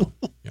 Settle down.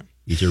 Yeah.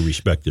 He's a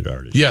respected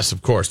artist. Yes,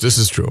 of course. This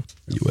is true.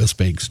 U.S.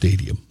 Bank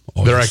Stadium.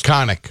 They're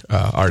iconic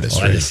artists.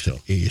 I think so.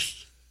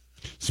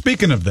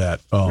 Speaking of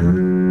that,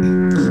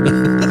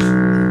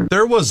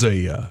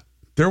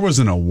 there was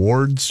an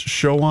awards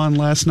show on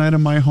last night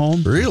in my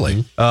home.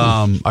 Really?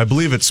 I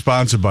believe it's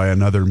sponsored by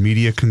another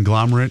media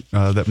conglomerate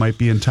that might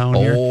be in town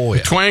here. Oh,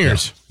 yeah.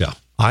 Twangers. Yeah.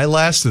 I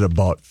lasted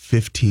about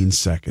 15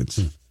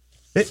 seconds.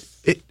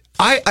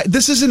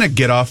 This isn't a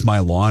get off my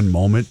lawn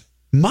moment.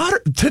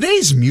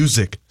 Today's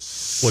music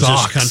sucks. Was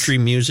this country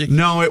music?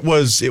 No, it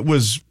was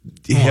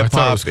hip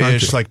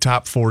hop-ish, like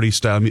top 40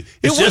 style.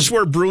 Is this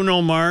where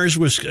Bruno Mars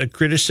was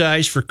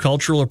criticized for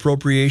cultural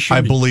appropriation?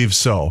 I believe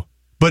so.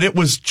 But it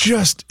was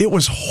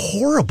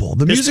horrible.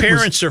 His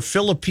parents are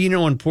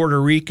Filipino and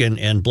Puerto Rican,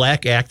 and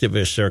black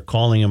activists are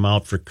calling him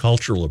out for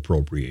cultural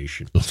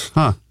appropriation.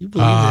 Huh. You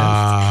believe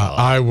that?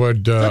 I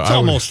would. That's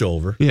almost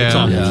over. Yeah. It's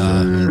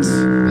almost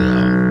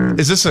over.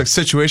 Is this a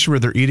situation where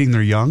they're eating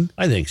their young?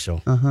 I think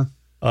so.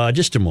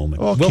 Just a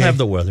moment. Okay. We'll have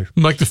the weather.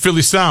 Like the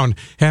Philly sound.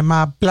 Am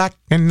I black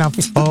enough?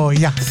 Oh,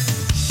 yeah.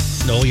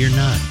 No, you're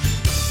not.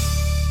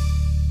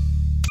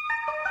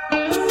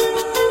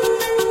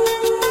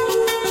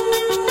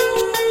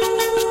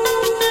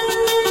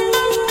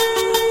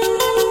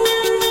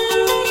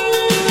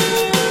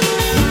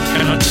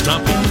 Cannot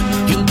stop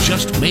him. He'll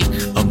just make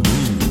a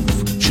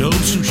move. Joe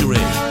Souchere.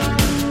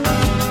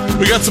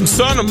 We got some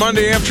sun on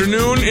Monday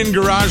afternoon in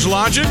Garage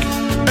Logic.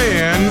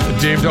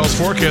 And Dave Dahl's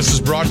forecast is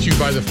brought to you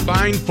by the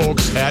fine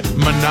folks at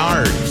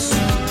Menards.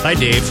 Hi,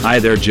 Dave. Hi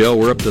there, Joe.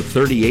 We're up to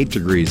 38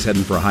 degrees,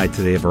 heading for a high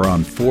today of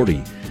around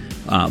 40.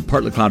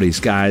 Partly cloudy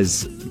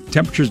skies.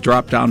 Temperatures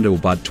drop down to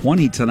about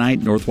 20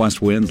 tonight.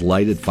 Northwest winds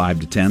light at 5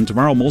 to 10.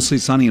 Tomorrow, mostly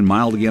sunny and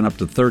mild again, up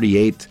to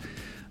 38.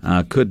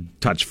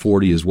 Could touch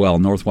 40 as well.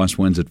 Northwest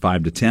winds at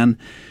 5 to 10.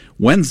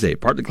 Wednesday,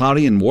 partly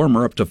cloudy and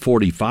warmer, up to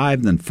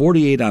 45. Then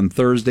 48 on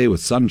Thursday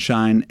with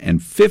sunshine,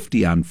 and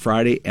 50 on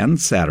Friday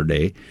and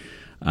Saturday.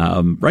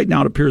 Right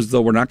now, it appears as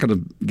though we're not going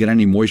to get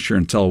any moisture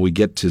until we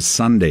get to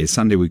Sunday.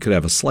 Sunday, we could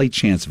have a slight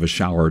chance of a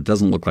shower. It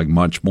doesn't look like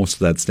much. Most of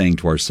that staying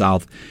to our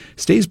south.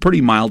 Stays pretty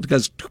mild. It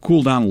does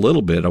cool down a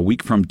little bit a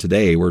week from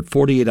today. We're at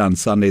 48 on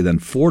Sunday, then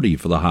 40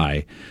 for the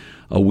high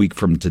a week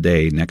from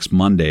today, next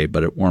Monday,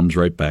 but it warms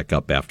right back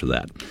up after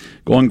that.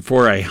 Going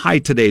for a high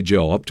today,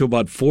 Joe, up to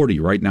about 40.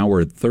 Right now,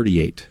 we're at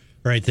 38.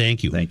 All right,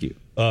 thank you. Thank you.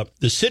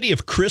 The city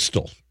of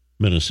Crystal,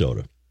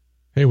 Minnesota,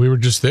 Hey, we were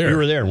just there. We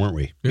were there, weren't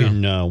we? Yeah.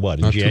 In Not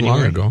January? too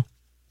long ago.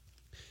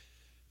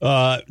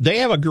 They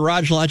have a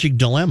Garage Logic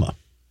dilemma.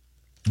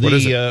 What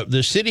is it?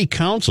 The city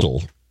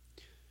council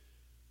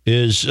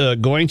is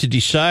going to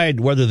decide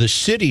whether the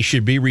city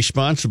should be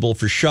responsible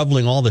for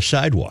shoveling all the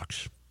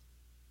sidewalks.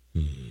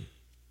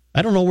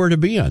 I don't know where to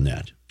be on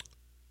that.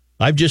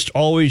 I've just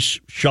always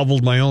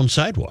shoveled my own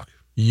sidewalk.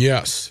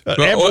 Yes.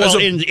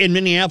 In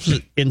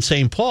Minneapolis, in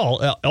St.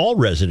 Paul, all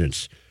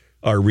residents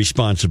are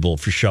responsible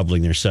for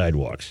shoveling their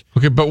sidewalks.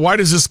 Okay, but why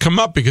does this come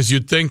up? Because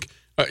you'd think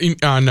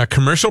on a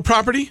commercial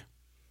property?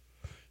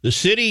 The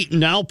city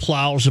now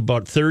plows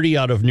about 30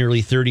 out of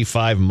nearly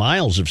 35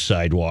 miles of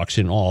sidewalks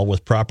in all,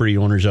 with property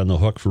owners on the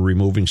hook for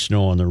removing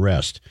snow on the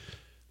rest.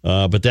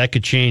 But that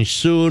could change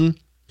soon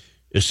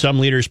as some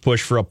leaders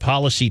push for a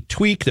policy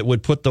tweak that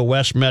would put the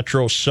West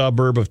Metro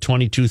suburb of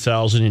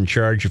 22,000 in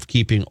charge of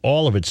keeping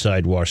all of its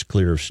sidewalks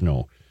clear of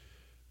snow.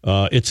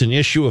 It's an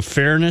issue of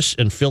fairness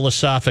and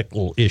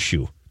philosophical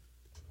issue,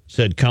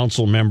 said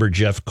council member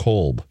Jeff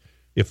Kolb.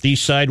 If these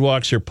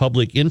sidewalks are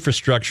public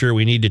infrastructure,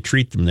 we need to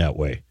treat them that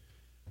way.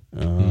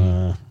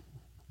 I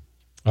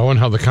wonder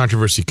how the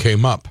controversy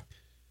came up.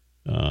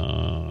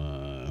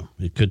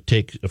 It could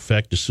take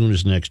effect as soon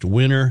as next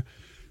winter.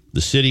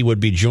 The city would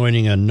be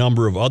joining a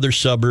number of other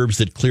suburbs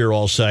that clear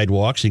all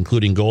sidewalks,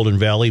 including Golden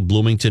Valley,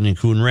 Bloomington, and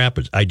Coon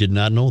Rapids. I did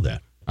not know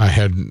that.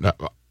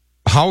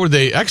 How would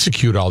they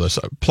execute all this?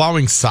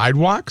 Plowing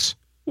sidewalks?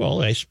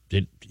 Well,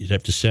 you'd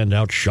have to send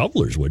out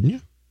shovelers, wouldn't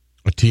you?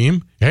 A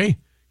team? Hey,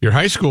 your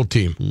high school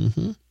team.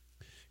 Mm-hmm.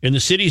 In the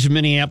cities of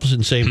Minneapolis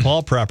and St.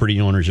 Paul, property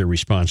owners are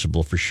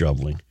responsible for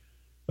shoveling.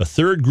 A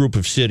third group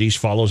of cities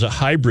follows a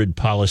hybrid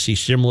policy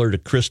similar to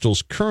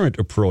Crystal's current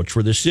approach,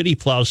 where the city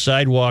plows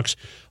sidewalks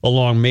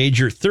along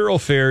major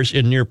thoroughfares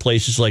and near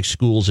places like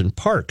schools and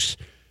parks,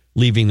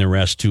 leaving the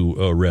rest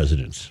to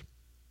residents.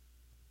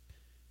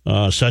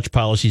 Such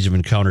policies have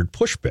encountered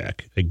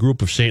pushback. A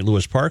group of St.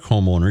 Louis Park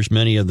homeowners,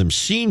 many of them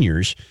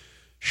seniors,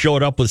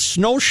 showed up with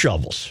snow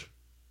shovels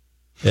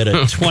at a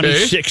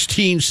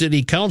 2016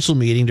 city council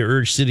meeting to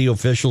urge city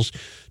officials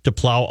to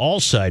plow all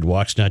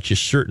sidewalks, not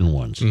just certain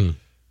ones.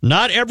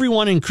 Not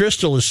everyone in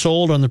Crystal is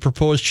sold on the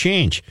proposed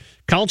change.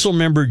 Council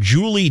member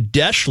Julie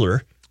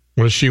Deschler.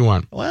 What does she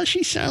want? Well,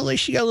 she sounds like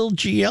she got a little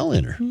GL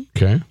in her.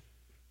 Okay.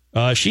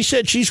 She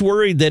said she's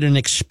worried that an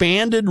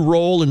expanded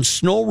role in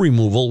snow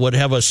removal would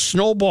have a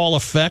snowball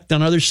effect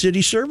on other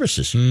city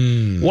services.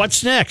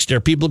 What's next? Are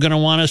people going to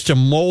want us to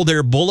mow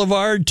their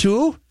boulevard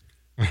too?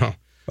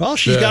 Well,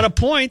 she's got a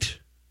point.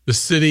 The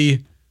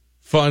city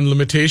fund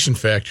limitation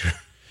factor.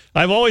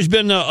 I've always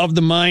been of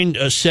the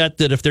mindset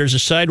that if there's a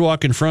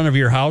sidewalk in front of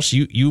your house,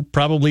 you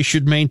probably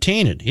should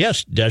maintain it.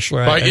 Yes,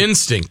 Deschler. By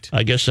instinct.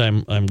 I guess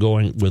I'm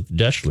going with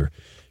Deschler.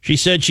 She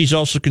said she's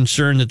also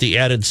concerned that the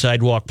added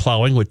sidewalk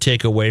plowing would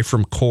take away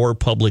from core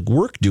public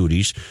work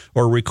duties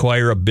or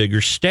require a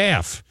bigger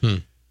staff.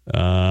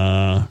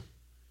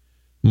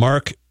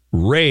 Mark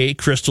Ray,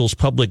 Crystal's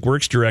public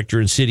works director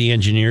and city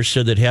engineer,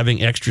 said that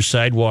having extra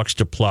sidewalks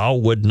to plow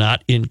would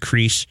not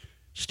increase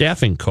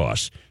staffing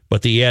costs.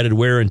 But the added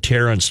wear and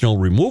tear on snow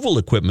removal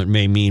equipment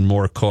may mean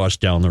more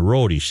cost down the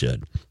road, he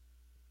said.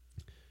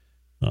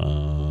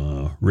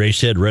 Ray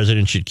said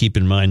residents should keep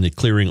in mind that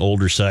clearing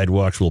older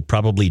sidewalks will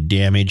probably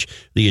damage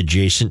the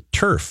adjacent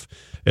turf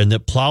and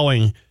that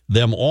plowing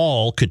them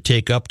all could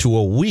take up to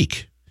a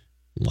week.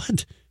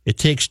 What? It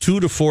takes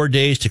 2 to 4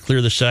 days to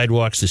clear the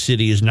sidewalks the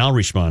city is now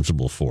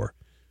responsible for.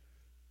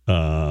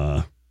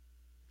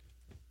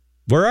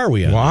 Where are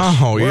we on this?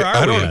 Wow. Where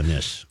are we on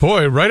this?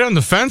 Boy, right on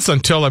the fence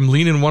until I'm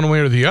leaning one way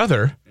or the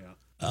other.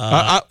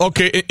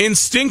 Okay,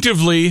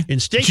 instinctively,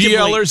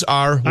 GLers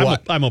are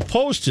what? I'm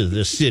opposed to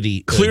the city.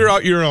 Clear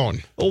out your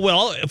own.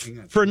 Well,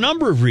 for a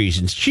number of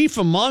reasons. Chief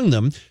among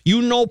them,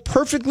 you know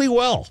perfectly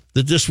well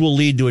that this will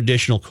lead to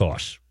additional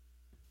costs.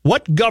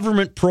 What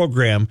government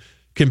program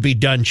can be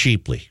done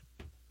cheaply?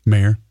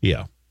 Mayor?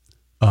 Yeah.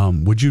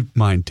 Would you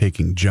mind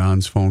taking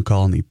John's phone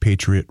call on the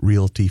Patriot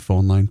Realty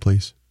phone line,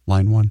 please?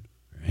 Line 1.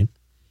 Right.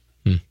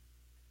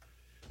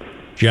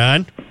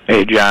 John?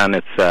 Hey, John,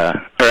 Mayor,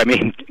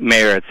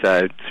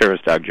 it's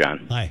Service Dog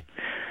John. Hi.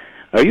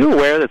 Are you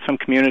aware that some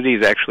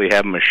communities actually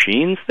have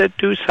machines that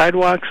do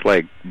sidewalks,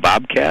 like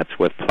bobcats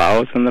with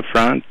plows in the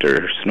front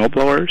or snow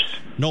blowers?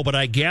 No, but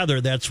I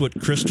gather that's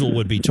what Crystal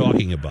would be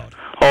talking about.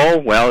 Oh,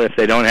 well, if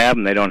they don't have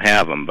them, they don't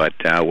have them. But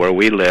where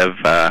we live,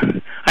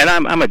 and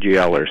I'm a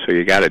GLer, so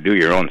you got to do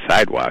your own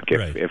sidewalk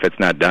if it's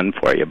not done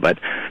for you. But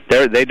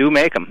they do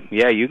make them.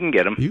 Yeah, you can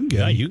get them. You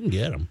can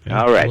get them.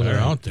 Yeah. All right. Well, they're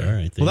out there. All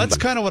right, well, that's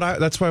kind of what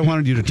that's why I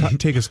wanted you to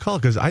take his call,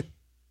 because out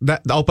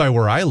by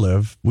where I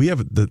live, we have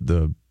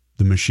the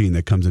machine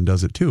that comes and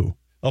does it too.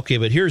 Okay,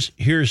 but here's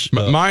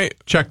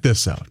check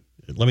this out.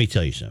 Let me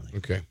tell you something.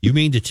 Okay. You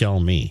mean to tell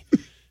me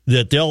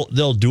that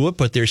they'll do it,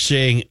 but they're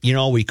saying,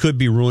 we could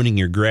be ruining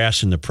your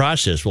grass in the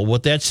process. Well,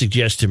 what that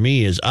suggests to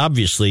me is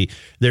obviously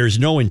there's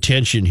no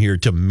intention here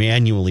to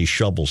manually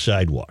shovel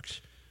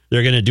sidewalks.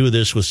 They're going to do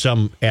this with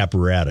some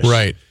apparatus.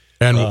 Right.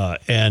 And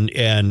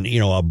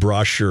a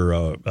brush or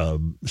a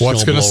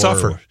what's going to snowblower.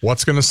 suffer?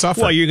 What's going to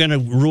suffer? Well, you're going to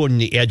ruin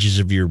the edges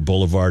of your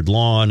boulevard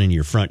lawn and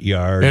your front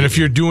yard. And if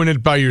you're doing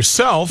it by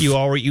yourself,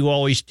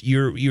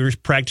 you're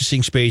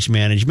practicing space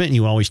management, and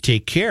you always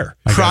take care.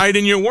 Pride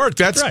in your work.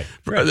 That's right.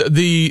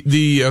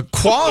 The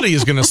quality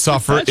is going to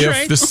suffer if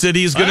right. the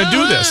city is going to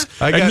do this.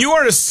 And you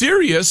are a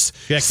serious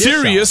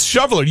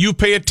shoveler. You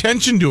pay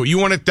attention to it. You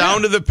want it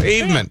down to the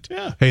pavement.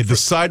 Yeah. Hey, the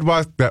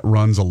sidewalk that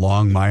runs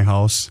along my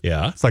house,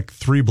 it's like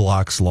 3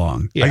 blocks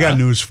long. Yeah. I got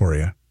news for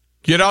you.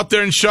 Get out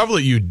there and shovel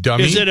it, you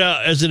dummy. Is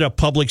it a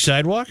public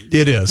sidewalk?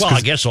 It is. Well,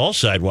 I guess all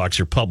sidewalks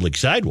are public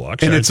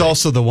sidewalks. And it's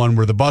also the one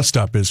where the bus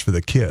stop is for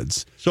the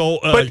kids. So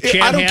I don't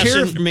care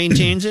Chanhassen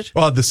maintains it?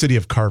 Well, the city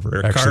of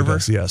Carver actually Carver?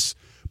 does, yes.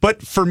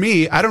 But for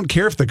me, I don't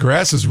care if the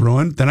grass is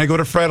ruined. Then I go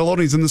to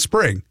Fratelloni's in the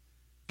spring.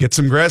 Get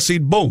some grass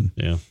seed, boom.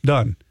 Yeah.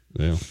 Done.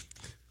 Yeah.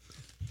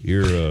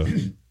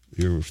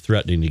 You're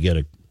threatening to get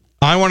a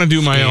I want to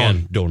do my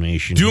own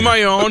donation. Do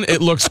my own.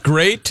 It looks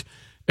great,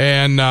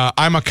 and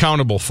I'm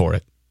accountable for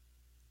it.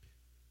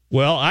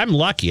 Well, I'm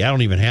lucky. I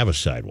don't even have a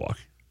sidewalk,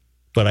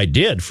 but I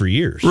did for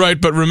years. Right,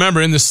 but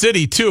remember, in the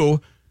city, too,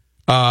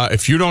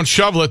 if you don't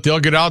shovel it, they'll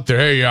get out there.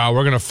 Hey,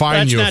 we're going to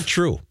fine you. That's not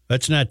true.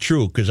 That's not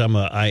true, because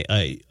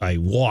I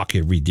walk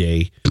every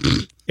day,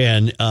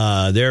 and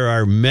there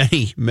are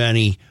many,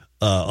 many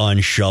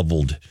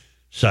unshoveled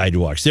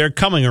sidewalks. They're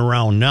coming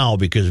around now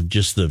because of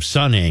just the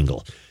sun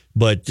angle.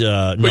 But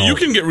no. You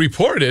can get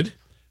reported.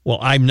 Well,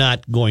 I'm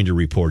not going to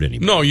report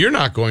anymore. No, you're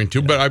not going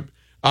to. But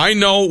I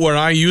know where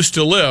I used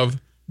to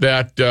live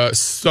that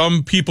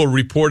some people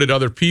reported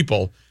other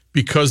people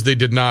because they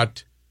did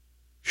not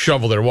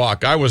shovel their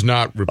walk. I was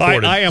not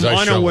reported. I am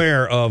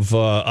unaware of.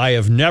 I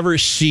have never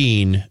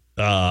seen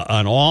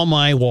on all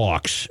my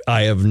walks.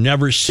 I have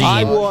never seen.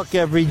 I walk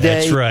every day.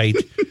 That's right.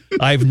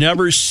 I've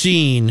never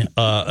seen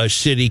a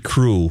city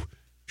crew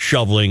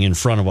shoveling in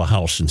front of a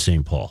house in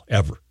St. Paul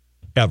ever.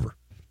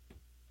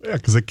 Yeah,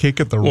 because they can't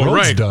get the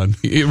roads done.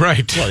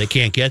 Right. Well, they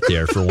can't get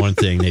there, for one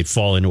thing. They'd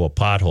fall into a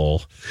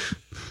pothole.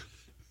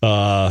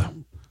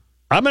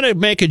 I'm going to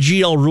make a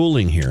GL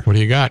ruling here. What do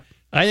you got?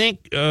 I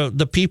think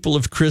the people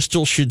of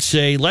Crystal should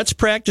say, let's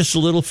practice a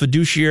little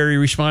fiduciary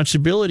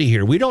responsibility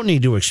here. We don't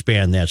need to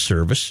expand that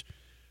service.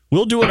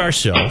 We'll do it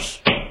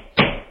ourselves.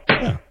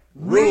 Yeah.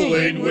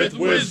 Ruling with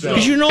wisdom.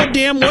 Because you know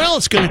damn well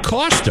it's going to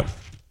cost them.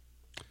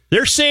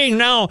 They're saying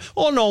now,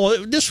 oh,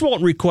 no, this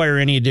won't require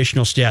any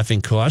additional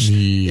staffing costs.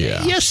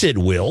 Yeah. Yes, it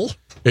will.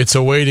 It's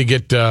a way to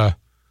get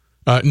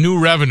new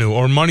revenue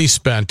or money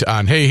spent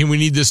on, hey, we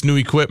need this new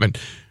equipment.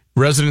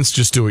 Residents,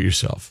 just do it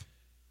yourself.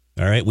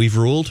 All right, we've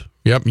ruled.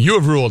 Yep, you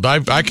have ruled.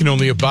 I can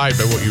only abide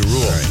by what you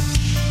rule. All right.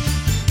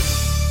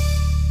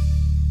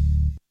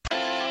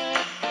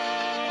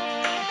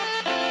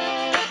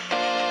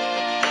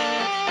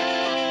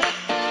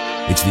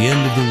 It's the end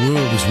of the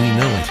world as we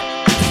know it.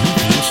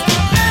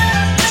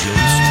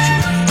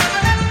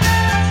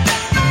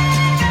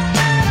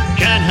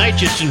 John Haidt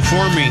just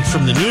informed me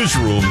from the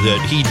newsroom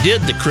that he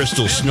did the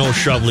Crystal snow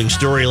shoveling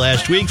story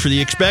last week for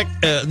the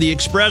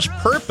express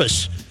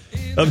purpose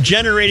of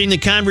generating the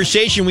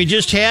conversation we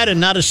just had, and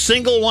not a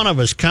single one of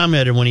us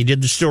commented when he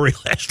did the story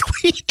last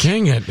week.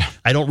 Dang it.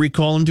 I don't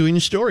recall him doing the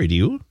story. Do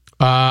you?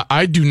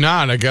 I do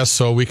not. I guess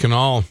so. We can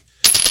all.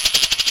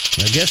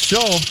 I guess so,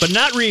 but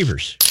not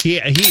Reavers.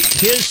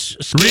 His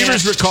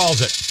Reavers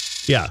recalls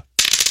it. Yeah.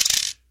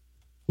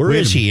 Where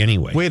is he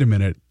anyway? Wait a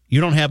minute. You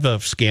don't have a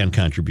scan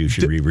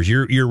contribution, Reavers.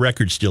 Your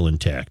record's still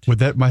intact.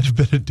 That might have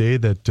been a day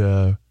that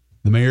the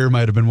mayor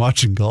might have been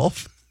watching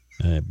golf.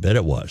 I bet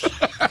it was.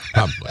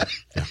 Probably.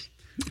 Yeah.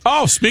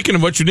 Oh, speaking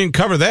of which, you didn't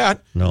cover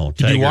that. No,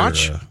 Did Tiger, you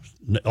watch?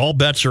 All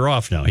bets are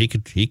off now.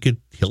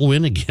 He'll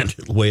win again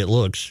the way it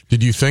looks.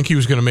 Did you think he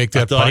was going to make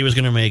that I thought putt? he was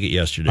going to make it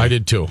yesterday. I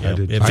did too. Yeah.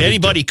 If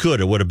anybody could,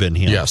 it would have been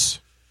him. Yes.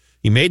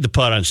 He made the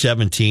putt on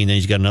 17, then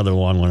he's got another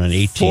long one on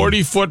 18.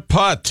 40-foot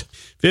putt.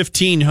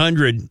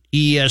 1500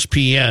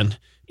 ESPN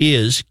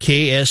is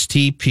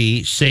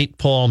KSTP, St.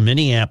 Paul,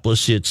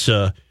 Minneapolis. It's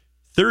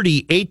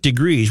 38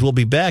 degrees. We'll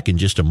be back in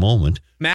just a moment.